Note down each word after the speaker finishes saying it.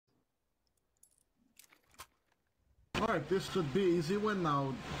Alright, this should be easy win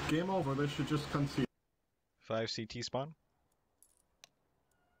now. Game over, they should just concede. 5 CT spawn.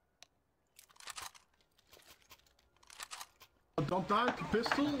 Don't die to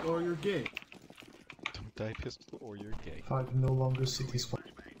pistol or you're gay. Don't die pistol or you're gay. 5 no longer CT spawn.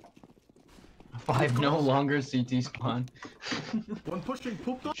 5 no longer CT spawn. One pushing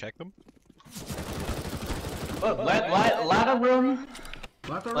poop dog. Check them. Ladder room?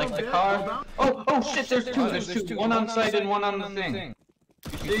 Like the car? Oh shit, there's two, there's two. One on site and one on the thing.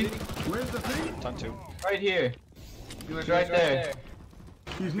 You see? Where's the thing? Ton 2. Right here. He was right there.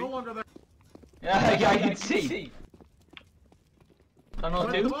 He's no longer there. Yeah, I can see. Tunnel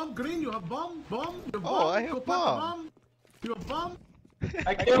Plant 2? bomb, green, you have bomb, bomb, you have bomb. Oh, I have Go plant the bomb. You have bomb.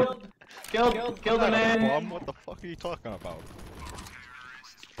 I killed the man. Bomb? What the fuck are you talking about?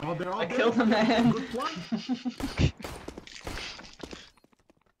 Oh, they're all I dead. killed the man. Good plan.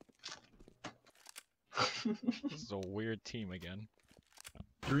 This is a weird team again.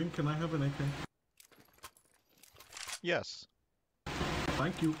 Green, can I have an AK? Yes.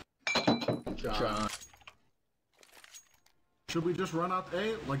 Thank you. John. Should we just run out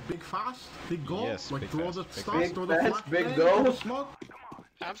A, like big fast, big goal, Yes, like big throw fast, the big stuff, fast. throw the Big flag, fast, big throw goal. the smoke.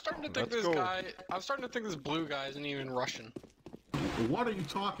 I'm starting to think Let's this go. guy. I'm starting to think this blue guy isn't even Russian. What are you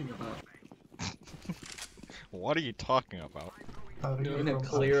talking about? What are you talking about? How do you In a from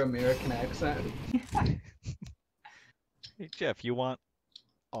clear American accent. Hey Jeff, you want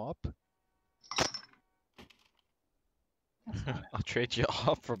op? I'll trade you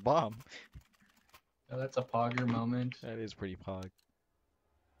op for bomb. Oh, that's a pogger moment. That is pretty pog.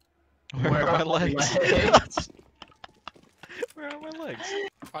 Where are my are my legs? legs? Where are my legs?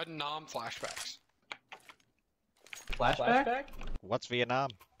 I had Nam flashbacks. Flashback? What's Vietnam?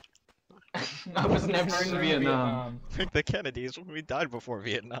 I was never in Vietnam. The Kennedys, we died before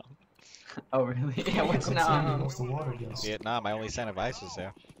Vietnam. Oh really? Yeah, what's Sam now? lost the water gas. Vietnam, I only sent advices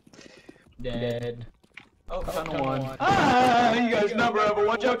there. Dead. Oh, tunnel 1. Ah, you guys never ever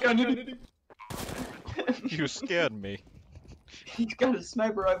watch out, Kennedy. You scared me. He's got a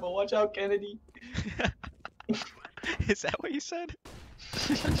sniper rifle, watch out, Kennedy. Is that what you said?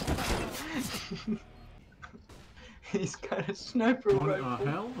 He's got a sniper One rifle.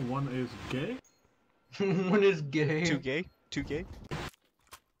 hell, one is gay. One is gay. Too gay? Too gay?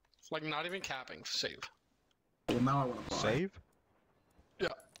 Like not even capping. Save. Well, now I want to buy. Save? Yeah.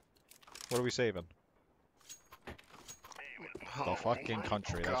 What are we saving? The fucking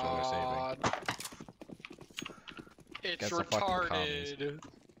country, that's what we're saving. God. It's Against the fucking commies. retarded.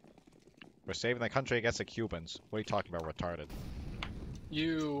 We're saving the country against the Cubans. What are you talking about, retarded?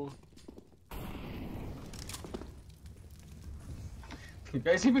 You. You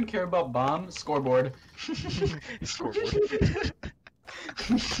guys even care about bombs? Scoreboard. Scoreboard.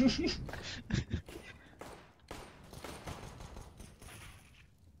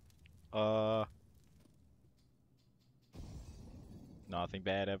 Nothing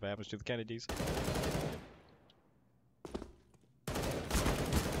bad ever happens to the Kennedys.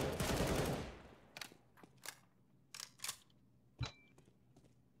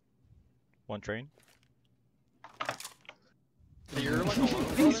 One train. You're like a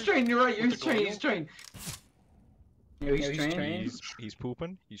He's trained, you're right, With the he's trained. Yeah, he's trained. He's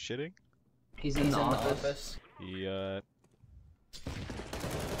pooping. He's shitting. He's in the office. He Oh,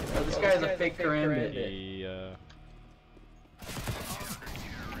 this guy has a fake karambit.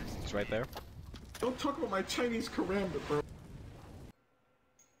 He's right there. Don't talk about my Chinese karambit, bro.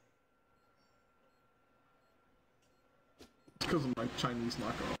 It's because of my Chinese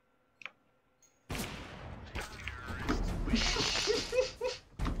knockoff.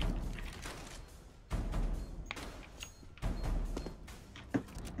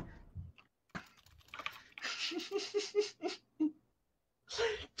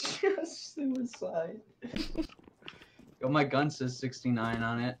 Just suicide. Yo, my gun says 69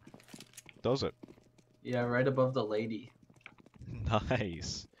 on it. Does it? Yeah, right above the lady.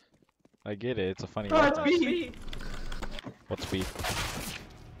 Nice. I get it. It's a funny. Oh, it's reference. me! What's beef?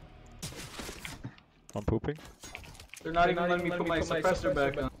 I'm pooping. They're not even letting me put my suppressor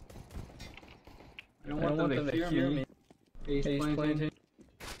back on. I don't want them to hear me. He's planting.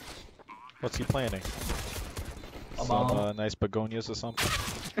 What's he planning? A Some bomb. nice begonias or something.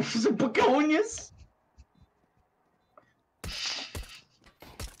 Some begonias?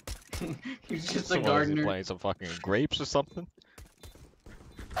 He's just So a what, is he gardener. playing some fucking grapes or something?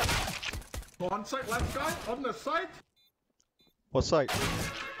 On site, left guy, on the site. What site?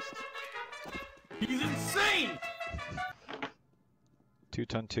 He's insane! 2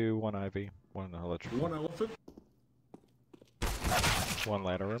 ton 2, 1 Ivy, 1 electric, One elephant. 1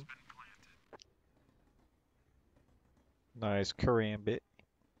 ladder room. Nice karambit.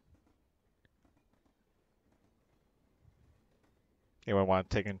 Anyone want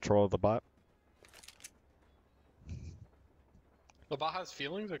to take control of the bot? The bot has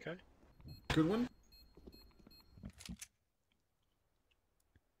feelings, okay. Good one.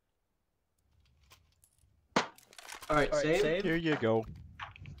 Alright, save. Here you go.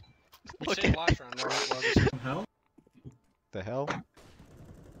 We saved last round, right? Well, this- Hell. The hell?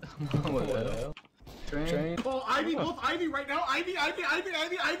 What the hell? Train. Oh, Ivy, both Ivy right now. Ivy.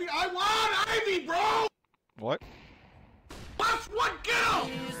 I want Ivy, bro. What? Last one kill.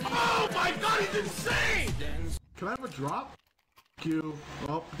 Oh my god, he's insane. Can I have a drop? Q.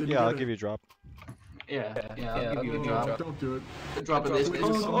 Oh, didn't Yeah, get I'll it. give you a drop. Yeah, I'll give you a No, drop. don't do it. A drop of this. Please,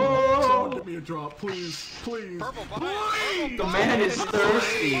 Oh, someone give me a drop, please, please. Purple, behind, Please! the man is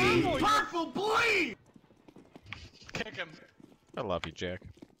thirsty. Purple, please! Kick him. I love you, Jack.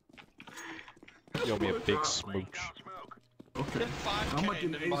 You owe me a big smooch. Okay. Get 5K I'm gonna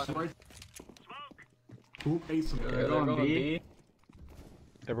in get the an ace bottom. right. Who ace him? They're going B.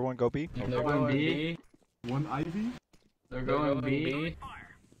 Everyone go B? They're going B. One Ivy? They're going B.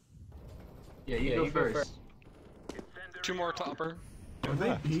 Yeah, you go first. 2 more clopper. Are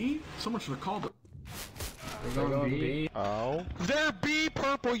they B? Someone should have called it. They're going B. Oh. They're B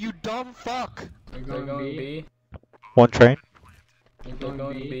purple, you dumb fuck! They're going B. One train. They're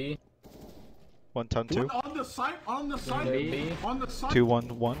going B. 1 ton 2. One on the side, on the side, B. on the side. 2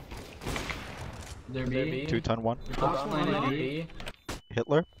 1 1. They're B. 2 ton 1. Last one up. B.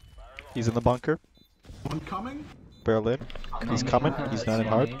 Hitler. He's in the bunker. One coming. Berlin. He's coming. He's not in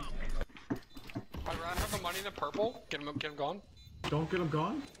hard. I'd rather have the money than purple. Get him gone. Don't get him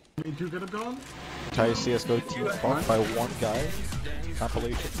gone. I mean, do get him gone. Entire CSGO team fought by one guy.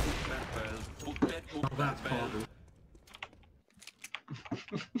 Compilation. Oh, that's called it.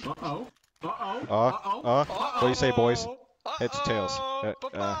 Uh-oh. Uh-oh. Uh-oh. Uh-oh. What do you say, boys? Heads or tails?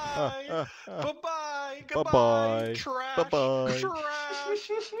 Bye-bye. Bye-bye. Bye-bye. Trash. Bye-bye.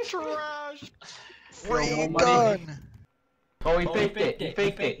 Trash. Trash. Free gun! Oh, he faked it. He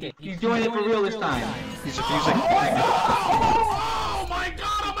faked it. He's doing it for real this time. He's refusing. Oh my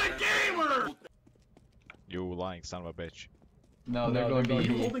god, I'm a gamer! You lying son of a bitch. No, they're going Are you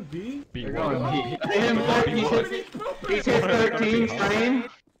B. holding B? B They're one. going B. He's hit 13, train.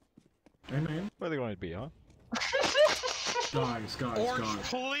 Hey man. Where are they going to be, huh? Guys. Orange,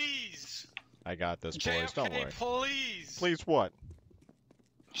 please. I got this, boys. Don't JFK, worry. please. Please what?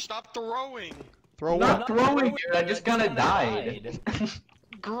 Stop throwing. Throw Not what? throwing it, I just kinda died.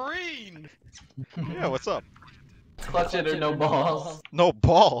 Green. Yeah, what's up? Clutch it or no balls. No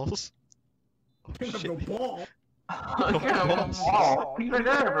balls? Oh, I have shit. no ball.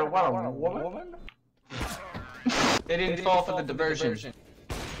 They didn't fall for the diversion.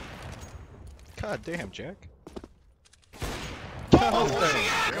 God damn, Jack. Oh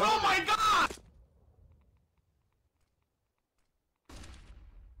shit! Oh my god!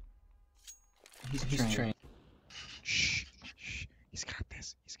 He's trained. Shh. Shh. He's got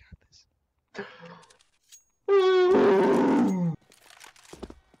this. He's got this.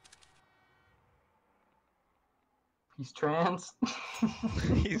 He's trans.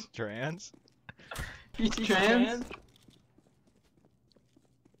 He's trans. He's trans.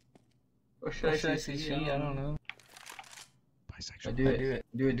 Or should I say she? I don't know. Bisexual.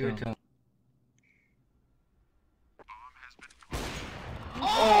 Do it to him.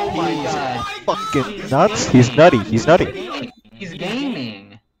 Oh my god. Fucking nuts. He's nutty. He's nutty. He's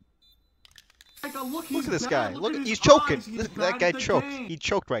gaming. Look Look at this guy. Look, he's choking. That guy choked. He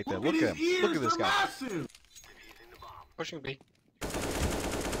choked right there. Look at him. Look at this guy. Massive. Pushing B.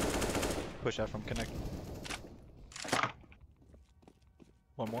 Push out from connect.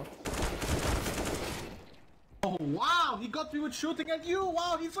 One more. Oh wow, he got through with shooting at you.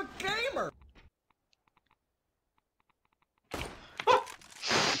 Wow, he's a gamer.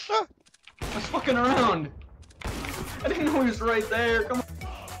 I was fucking around. I didn't know he was right there. Come on.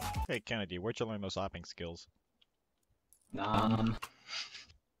 Hey Kennedy, where'd you learn those hopping skills?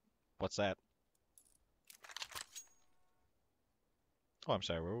 What's that? Oh, I'm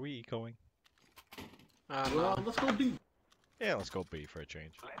sorry. Where were we going? Well, let's go B. Yeah, let's go B for a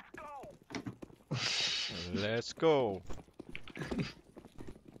change. Let's go.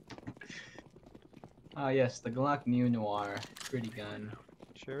 Ah yes, the Glock Neo Noir. Pretty gun.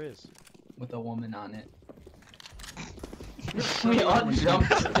 Sure is. With a woman on it. We all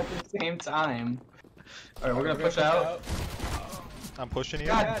jumped at the same time. Alright, we're gonna push out. I'm pushing you.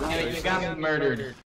 God damn it, you got me murdered.